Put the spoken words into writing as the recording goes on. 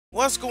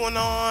What's going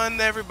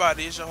on,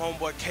 everybody? It's your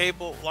homeboy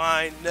Cable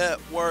Line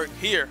Network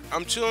here.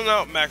 I'm chilling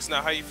out, Max.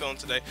 Now, how you feeling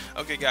today?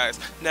 Okay, guys.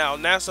 Now,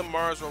 NASA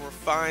Mars rover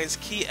finds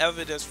key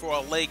evidence for a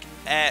lake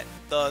at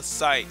the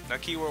site. Now,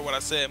 keyword what I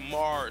said,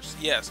 Mars.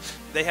 Yes,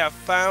 they have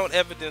found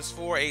evidence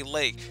for a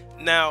lake.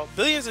 Now,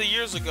 billions of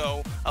years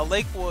ago, a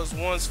lake was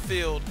once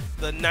filled,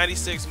 the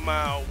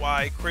 96-mile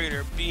wide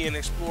crater being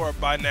explored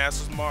by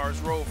NASA's Mars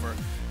rover.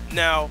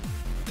 Now,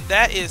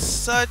 that is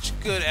such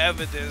good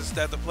evidence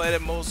that the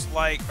planet most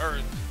like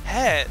Earth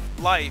had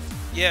life.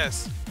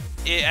 Yes,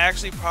 it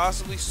actually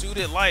possibly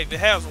suited life. It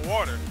has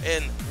water,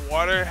 and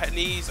water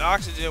needs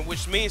oxygen,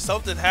 which means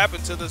something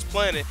happened to this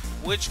planet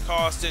which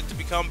caused it to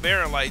become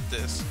barren like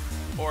this.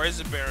 Or is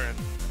it barren?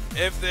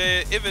 If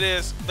it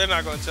is, they're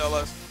not going to tell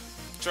us.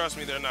 Trust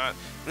me, they're not.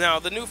 Now,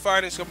 the new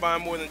findings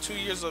combine more than 2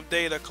 years of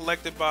data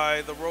collected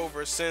by the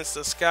rover since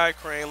the Sky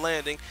Crane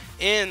landing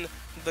in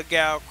the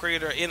Gale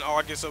crater in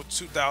August of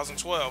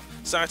 2012.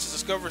 Scientists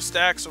discovered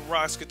stacks of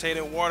rocks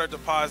containing water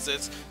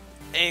deposits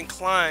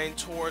inclined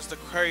towards the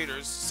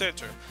crater's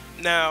center.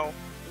 Now,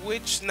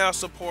 which now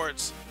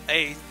supports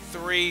a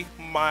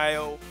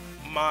 3-mile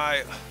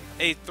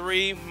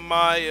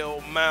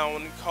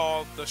mound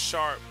called the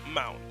Sharp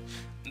Mound.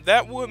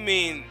 That would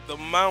mean the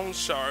Mount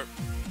Sharp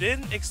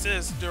didn't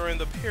exist during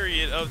the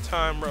period of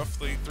time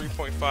roughly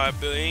 3.5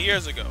 billion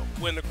years ago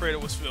when the crater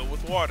was filled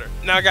with water.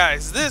 Now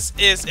guys, this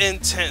is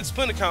intense.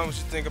 Put in the comments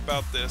what you think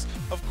about this.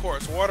 Of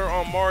course, water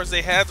on Mars,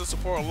 they had to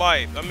support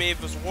life. I mean,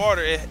 if it's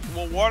water,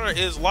 water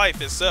is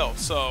life itself,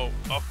 so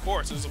of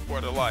course it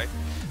supported life.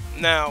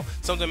 Now,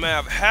 something may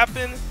have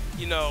happened,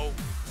 you know,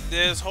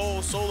 this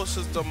whole solar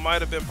system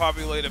might have been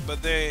populated,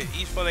 but then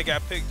each planet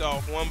got picked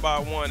off one by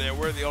one and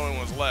we're the only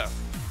ones left.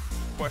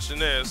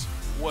 Question is,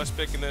 what's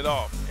picking it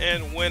off,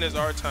 and when is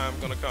our time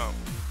gonna come?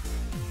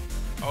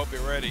 I hope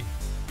you're ready,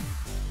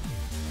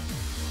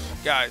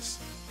 guys.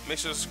 Make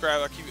sure to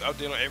subscribe. I'll keep you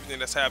updated on everything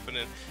that's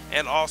happening.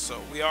 And also,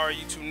 we are a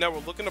YouTube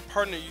network looking to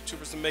partner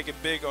YouTubers to make it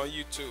big on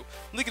YouTube.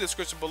 Link in the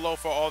description below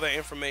for all that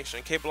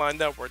information. Cable Line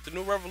Network, the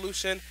new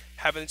revolution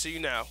happening to you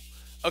now.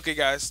 Okay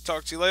guys,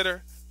 talk to you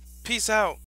later. Peace out.